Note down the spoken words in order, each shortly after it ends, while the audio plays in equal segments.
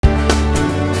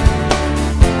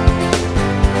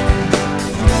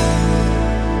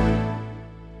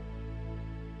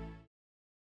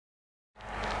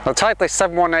The Titleist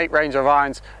 718 range of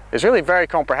irons is really very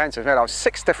comprehensive, made out of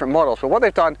 6 different models, but what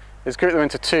they've done is group them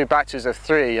into 2 batches of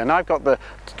 3, and I've got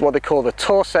what they call the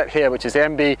Tour set here, which is the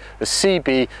MB, the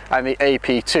CB and the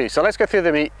AP2. So let's go through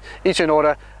them each in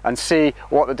order and see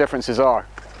what the differences are.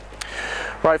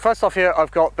 Right, first off here I've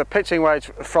got the pitching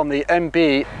wedge from the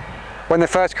MB. When they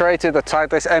first created the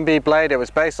Titleist MB blade, it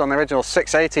was based on the original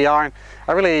 680 iron.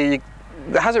 It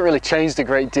hasn't really changed a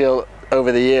great deal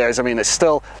over the years. I mean, it's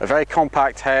still a very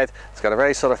compact head, it's got a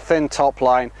very sort of thin top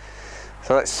line.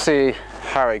 So let's see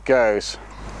how it goes.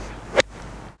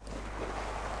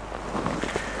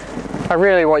 And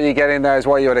really what you get in there is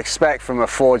what you would expect from a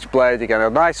forged blade. You get a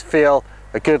nice feel,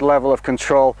 a good level of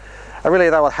control, and really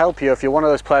that will help you if you're one of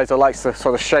those players that likes to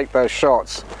sort of shake those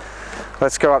shots.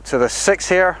 Let's go up to the 6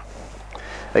 here.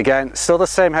 Again, still the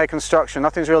same head construction,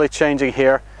 nothing's really changing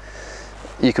here.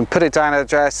 You can put it down at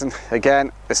address, and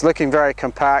again, it's looking very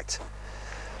compact,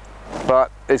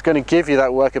 but it's going to give you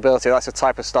that workability. That's the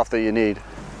type of stuff that you need.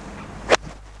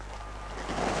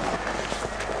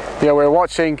 Yeah, we were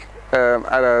watching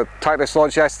at a Titleist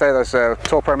launch yesterday. There's a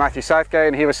Tour Pro Matthew Southgate,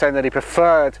 and he was saying that he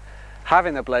preferred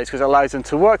having the blades because it allows him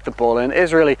to work the ball, and it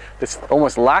is really this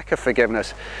almost lack of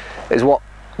forgiveness is what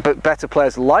better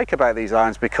players like about these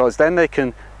irons, because then they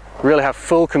can really have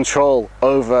full control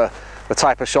over the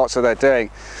type of shots that they're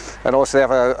doing, and also they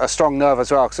have a strong nerve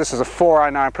as well, because this is a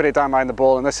 4-iron iron, put it down behind the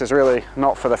ball, and this is really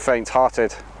not for the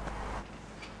faint-hearted.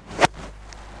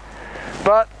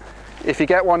 But if you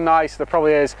get one nice, there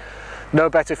probably is no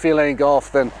better feeling in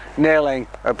golf than nailing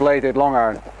a bladed long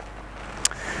iron.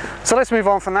 So let's move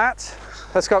on from that.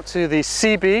 Let's go up to the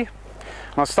CB.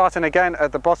 I'm starting again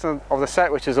at the bottom of the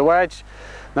set, which is a wedge.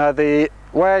 Now the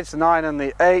wedge, the 9 and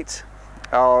the 8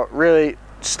 are really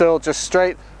still just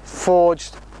straight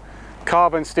forged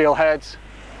carbon steel heads.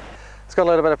 It's got a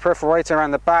little bit of peripheral weight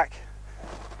around the back,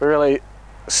 but really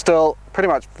still pretty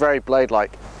much very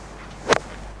blade-like.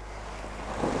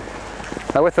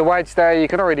 Now with the wedge there, you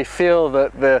can already feel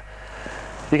that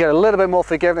you get a little bit more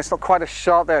forgiveness, not quite as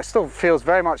sharp there. It still feels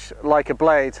very much like a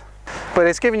blade, but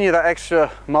it's giving you that extra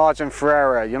margin for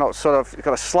error. You're not you've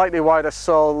got a slightly wider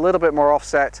sole, a little bit more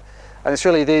offset, and it's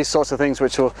really these sorts of things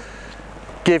which will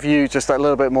give you just that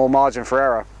little bit more margin for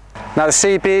error. Now the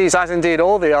CBs, as indeed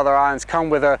all the other irons, come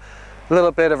with a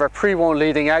little bit of a pre-worn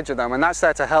leading edge of them, and that's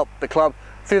there to help the club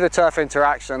through the turf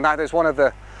interaction. That is one of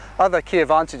the other key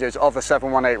advantages of the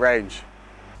 718 range.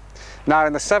 Now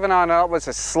in the 7-iron upwards,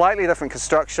 it's a slightly different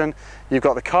construction. You've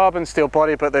got the carbon steel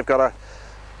body, but they've got a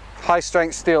high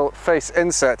strength steel face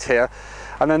insert here,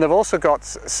 and then they've also got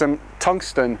some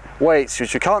tungsten weights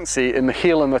which you can't see in the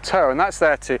heel and the toe, and that's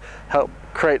there to help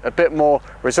create a bit more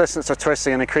resistance to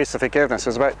twisting and increase the forgiveness.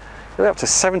 There's about really up to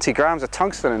 70 grams of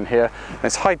tungsten in here, and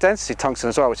it's high density tungsten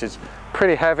as well, which is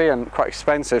pretty heavy and quite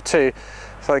expensive too,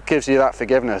 so it gives you that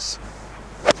forgiveness.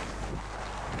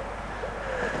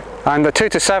 And the 2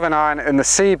 to 7 iron in the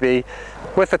CB,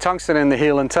 with the tungsten in the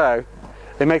heel and toe,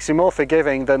 it makes you more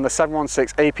forgiving than the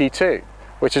 716 AP2,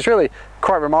 which is really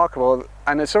quite remarkable.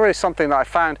 And it's already something that I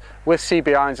found with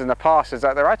CB irons in the past, is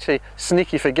that they're actually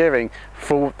sneaky forgiving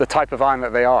for the type of iron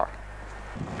that they are.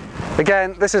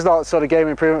 Again, this is not sort of game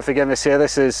improvement forgiveness here,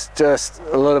 this is just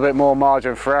a little bit more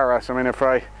margin for error. So I mean, if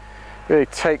I really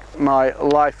take my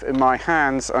life in my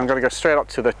hands, I'm going to go straight up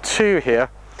to the 2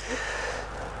 here.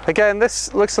 Again,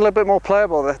 this looks a little bit more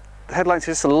playable. The head length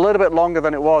is just a little bit longer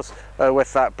than it was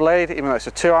with that blade, even though it's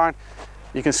a 2-iron.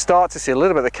 You can start to see a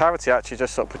little bit of the cavity actually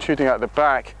just sort of protruding out the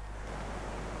back.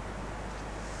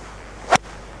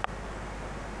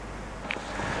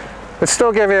 It's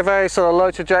still giving you a very sort of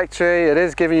low trajectory. It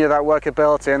is giving you that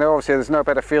workability, and obviously there's no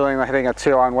better feeling than hitting a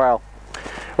 2-iron well.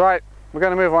 Right, we're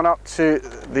going to move on up to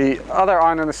the other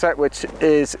iron in the set, which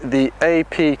is the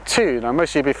AP2. Now most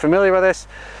of you will be familiar with this.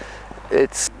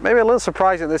 It's maybe a little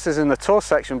surprising this is in the Tour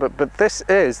section, but this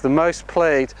is the most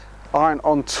played iron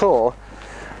on tour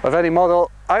of any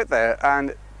model out there,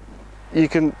 and you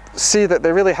can see that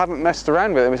they really haven't messed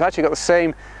around with it. It's actually got the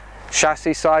same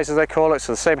chassis size, as they call it,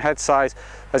 so the same head size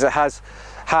as it has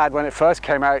had when it first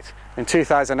came out in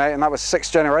 2008, and that was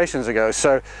 6 generations ago.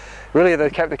 So really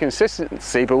they've kept the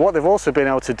consistency, but what they've also been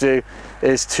able to do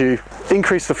is to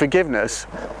increase the forgiveness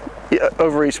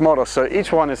over each model. So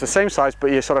each one is the same size,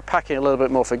 but you're sort of packing a little bit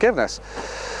more forgiveness.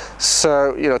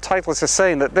 So, you know, Titleist is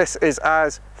saying that this is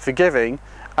as forgiving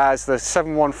as the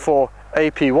 714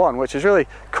 AP1, which is really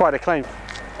quite a claim.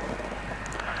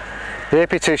 The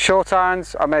AP2 short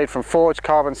irons are made from forged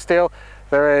carbon steel.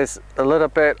 There is a little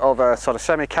bit of a sort of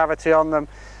semi-cavity on them,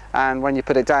 and when you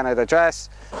put it down at address,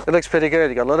 it looks pretty good.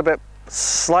 You've got a little bit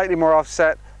slightly more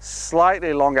offset,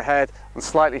 slightly longer head, and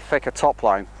slightly thicker top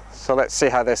line. So let's see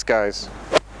how this goes.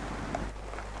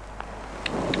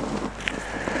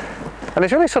 And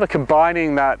it's really sort of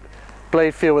combining that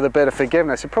blade feel with a bit of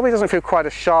forgiveness. It probably doesn't feel quite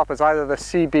as sharp as either the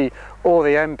CB or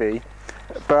the MB,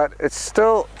 but it's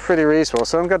still pretty reasonable.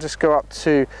 So I'm going to just go up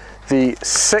to the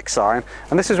 6 iron,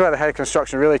 and this is where the head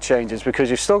construction really changes, because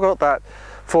you've still got that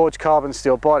forged carbon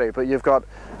steel body, but you've got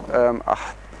a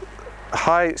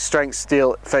high strength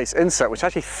steel face inset, which is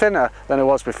actually thinner than it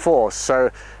was before. So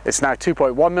it's now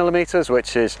 2.1 millimeters,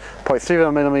 which is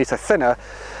 0.3 millimeter thinner.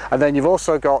 And then you've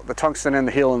also got the tungsten in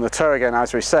the heel and the toe again,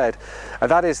 as we said,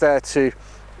 and that is there to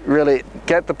really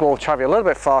get the ball traveling a little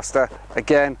bit faster,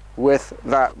 again with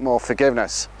that more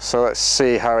forgiveness. So let's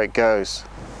see how it goes.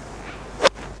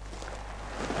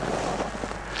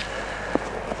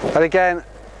 And again,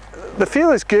 the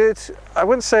feel is good. I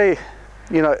wouldn't say,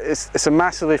 you know, it's a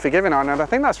massively forgiving iron, and I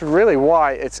think that's really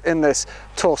why it's in this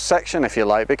tour section, if you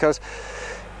like, because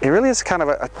it really is kind of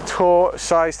a tour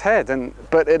sized head,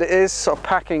 but it is sort of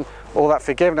packing all that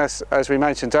forgiveness, as we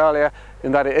mentioned earlier,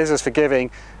 in that it is as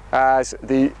forgiving as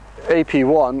the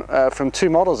AP1 from 2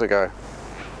 models ago.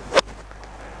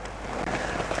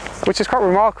 Which is quite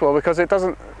remarkable, because it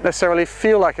doesn't necessarily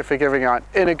feel like a forgiving iron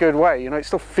in a good way. You know, it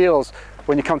still feels,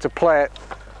 when you come to play it,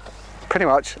 pretty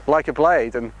much like a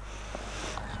blade. And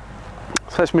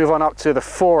so let's move on up to the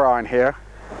 4 iron here.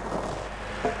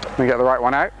 Let me get the right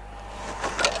one out.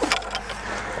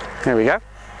 There we go.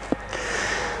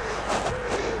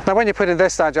 Now when you're putting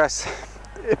this down, Jess,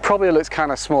 it probably looks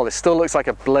kind of small. It still looks like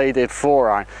a bladed 4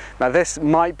 iron. Now this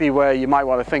might be where you might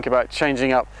want to think about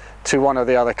changing up to one of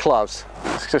the other clubs.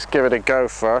 Let's just give it a go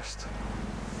first.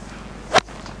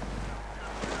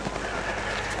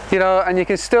 You know, and you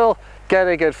can still get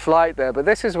a good flight there, but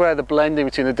this is where the blending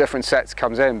between the different sets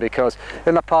comes in, because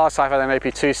in the past I've had an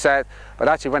AP2 set, but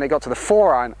actually when it got to the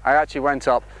 4 iron, I actually went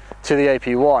up to the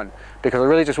AP1, because I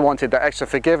really just wanted that extra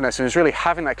forgiveness, and it's really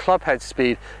having that club head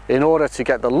speed in order to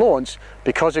get the launch,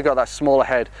 because you've got that smaller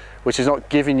head, which is not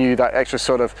giving you that extra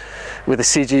sort of, with the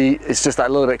CG, it's just that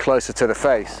little bit closer to the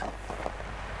face.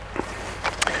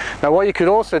 Now what you could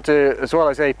also do, as well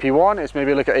as AP1, is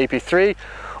maybe look at AP3,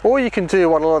 or you can do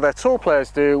what a lot of their tour players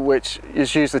do, which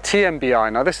is use the TMB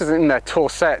iron. Now this isn't in their tour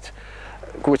set,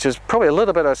 which is probably a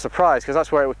little bit of a surprise, because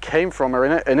that's where it came from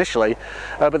initially,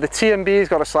 but the TMB's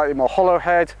got a slightly more hollow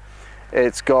head.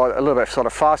 It's got a little bit sort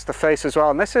of faster face as well,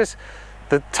 and this is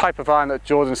the type of iron that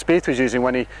Jordan Spieth was using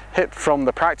when he hit from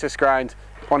the practice ground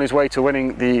on his way to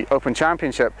winning the Open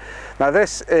Championship. Now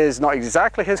this is not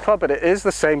exactly his club, but it is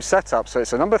the same setup. So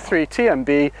it's a number 3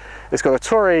 TMB, it's got a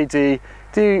Tour AD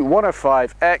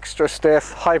D105 extra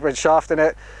stiff hybrid shaft in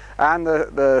it, and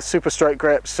the super stroke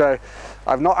grip. So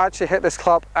I've not actually hit this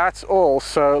club at all,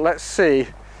 so let's see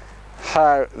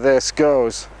how this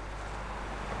goes.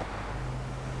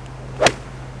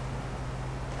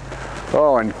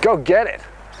 Oh, and go get it!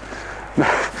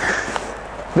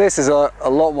 This is a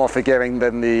lot more forgiving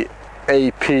than the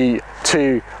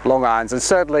AP2 long irons, and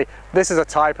certainly this is a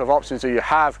type of options that you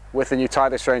have with the new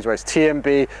Titleist range, whereas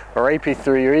TMB or AP3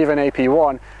 or even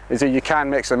AP1 is that you can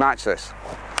mix and match this.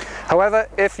 However,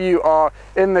 if you are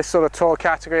in this sort of tour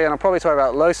category, and I'm probably talking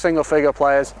about low single figure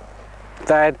players,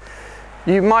 then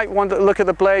you might want to look at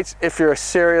the blades if you're a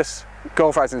serious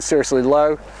golfer, as in seriously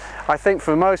low. I think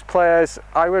for most players,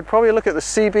 I would probably look at the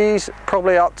CBs,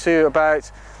 probably up to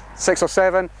about 6 or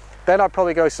 7. Then I'd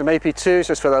probably go some AP2s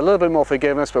just for a little bit more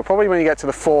forgiveness, but probably when you get to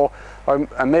the 4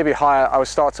 and maybe higher, I would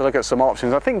start to look at some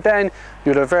options. I think then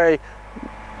you'd have a very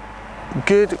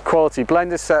good quality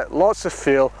blended set, lots of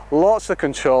feel, lots of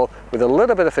control, with a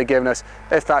little bit of forgiveness,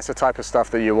 if that's the type of stuff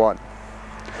that you want.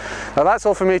 Now that's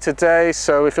all for me today,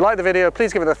 so if you like the video,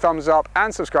 please give it a thumbs up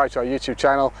and subscribe to our YouTube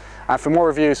channel. And for more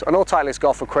reviews on all Titleist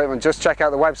golf equipment, just check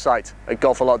out the website at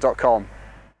golfalot.com.